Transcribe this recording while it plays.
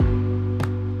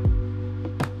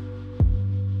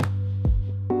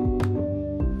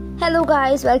Hello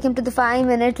guys, welcome to the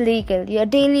 5-Minute Legal, your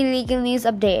daily legal news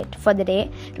update for the day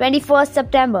 21st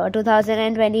September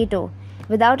 2022.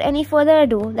 Without any further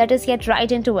ado, let us get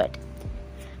right into it.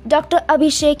 Dr.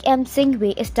 Abhishek M.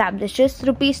 Singhvi establishes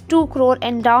Rs 2 crore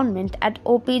endowment at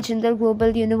O.P. Jindal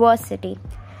Global University.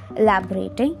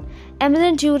 Elaborating,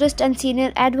 eminent jurist and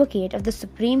senior advocate of the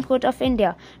Supreme Court of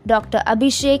India, Dr.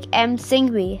 Abhishek M.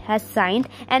 Singhvi has signed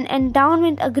an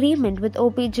endowment agreement with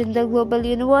O.P. Jindal Global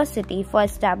University for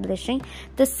establishing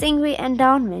the Singhvi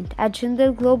Endowment at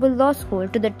Jindal Global Law School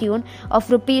to the tune of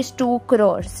Rs 2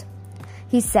 crores.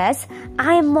 He says,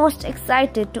 I am most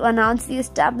excited to announce the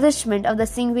establishment of the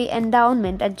Singhvi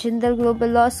Endowment at Jindal Global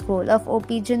Law School of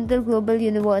O.P. Jindal Global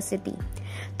University.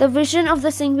 The vision of the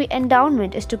Singhvi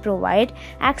Endowment is to provide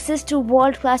access to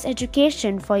world-class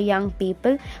education for young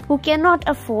people who cannot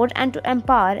afford and to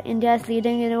empower India's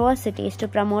leading universities to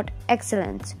promote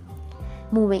excellence.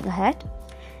 Moving ahead,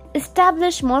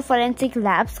 establish more forensic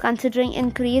labs considering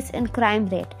increase in crime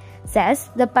rate, says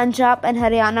the Punjab and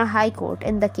Haryana High Court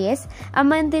in the case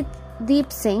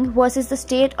Amandeep Singh versus the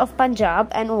State of Punjab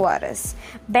and ORS.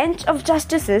 Bench of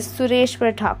Justices Suresh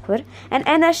Thakur and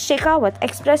N.S. Shekhawat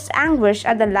expressed anguish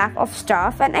at the lack of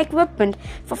staff and equipment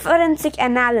for forensic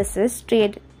analysis,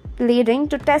 leading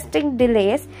to testing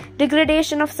delays,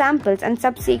 degradation of samples, and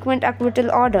subsequent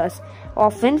acquittal orders,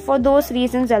 often for those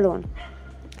reasons alone.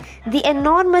 The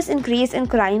enormous increase in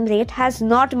crime rate has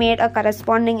not made a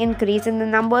corresponding increase in the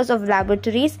numbers of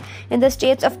laboratories in the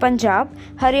states of Punjab,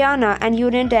 Haryana and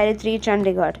Union Territory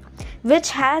Chandigarh, which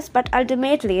has but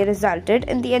ultimately resulted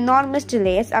in the enormous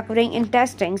delays occurring in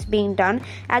testings being done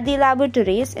at the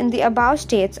laboratories in the above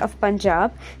states of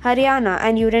Punjab, Haryana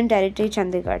and Union Territory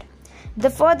Chandigarh.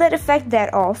 The further effect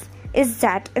thereof is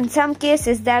that in some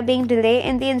cases there being delay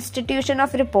in the institution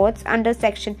of reports under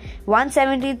Section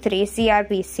 173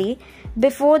 CRPC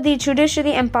before the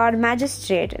judicially empowered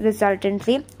magistrate,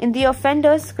 resultantly in the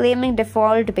offenders claiming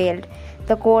default bail,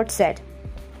 the court said.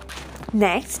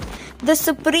 Next, the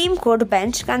Supreme Court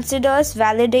bench considers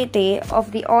validity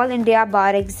of the All India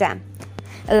Bar exam.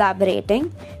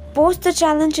 Elaborating, post the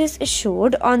challenges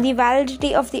issued on the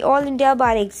validity of the All India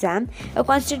Bar exam, a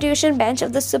constitution bench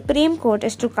of the Supreme Court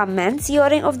is to commence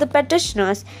hearing of the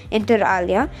petitioners inter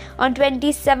alia on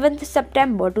 27th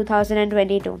September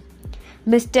 2022.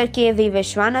 Mr. K.V.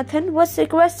 Vishwanathan was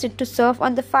requested to serve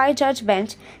on the 5-judge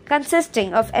bench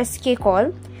consisting of S.K.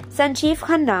 Kaul, Sanjeev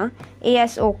Khanna,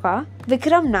 A.S. Oka,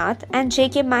 Vikram Nath and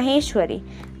J.K. Maheshwari,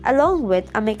 along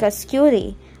with amicus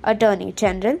curiae, Attorney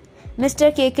General,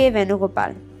 Mr. K.K.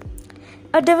 Venugopal.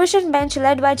 A division bench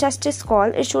led by Justice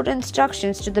Kaul issued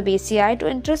instructions to the BCI to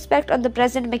introspect on the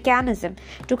present mechanism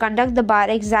to conduct the bar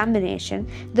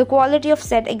examination, the quality of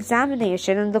said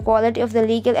examination, and the quality of the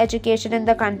legal education in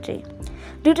the country.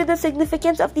 Due to the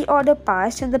significance of the order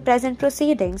passed in the present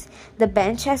proceedings, the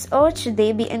bench has urged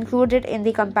they be included in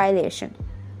the compilation.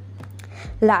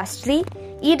 Lastly,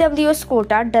 EWS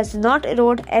quota does not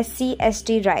erode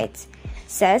SC/ST rights,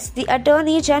 says the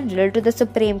Attorney General to the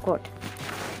Supreme Court.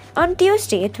 On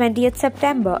Tuesday, 20th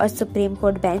September, a Supreme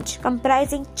Court bench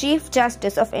comprising Chief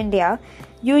Justice of India,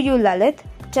 U.U. Lalit,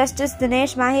 Justice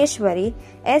Dinesh Maheshwari,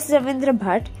 S. Ravindra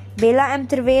Bhatt, Bela M.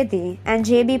 Trivedi, and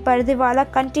J.B. Pardiwala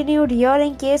continued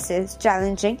hearing cases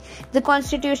challenging the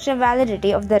constitutional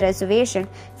validity of the reservation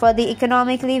for the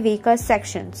economically weaker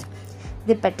sections.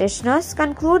 The petitioners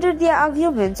concluded their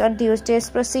arguments on Tuesday's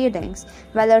proceedings,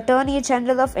 while Attorney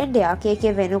General of India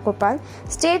K.K. Venugopal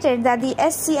stated that the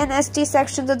SC and ST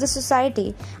sections of the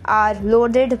society are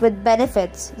loaded with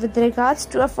benefits with regards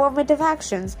to affirmative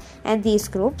actions, and these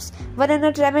groups were in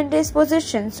a tremendous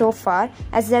position so far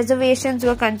as reservations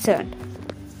were concerned.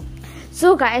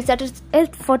 So guys, that is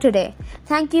it for today.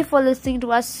 Thank you for listening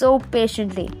to us so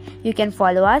patiently. You can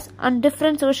follow us on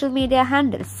different social media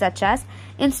handles such as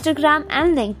Instagram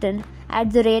and LinkedIn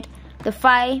 @ the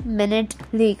 5-Minute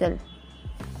Legal.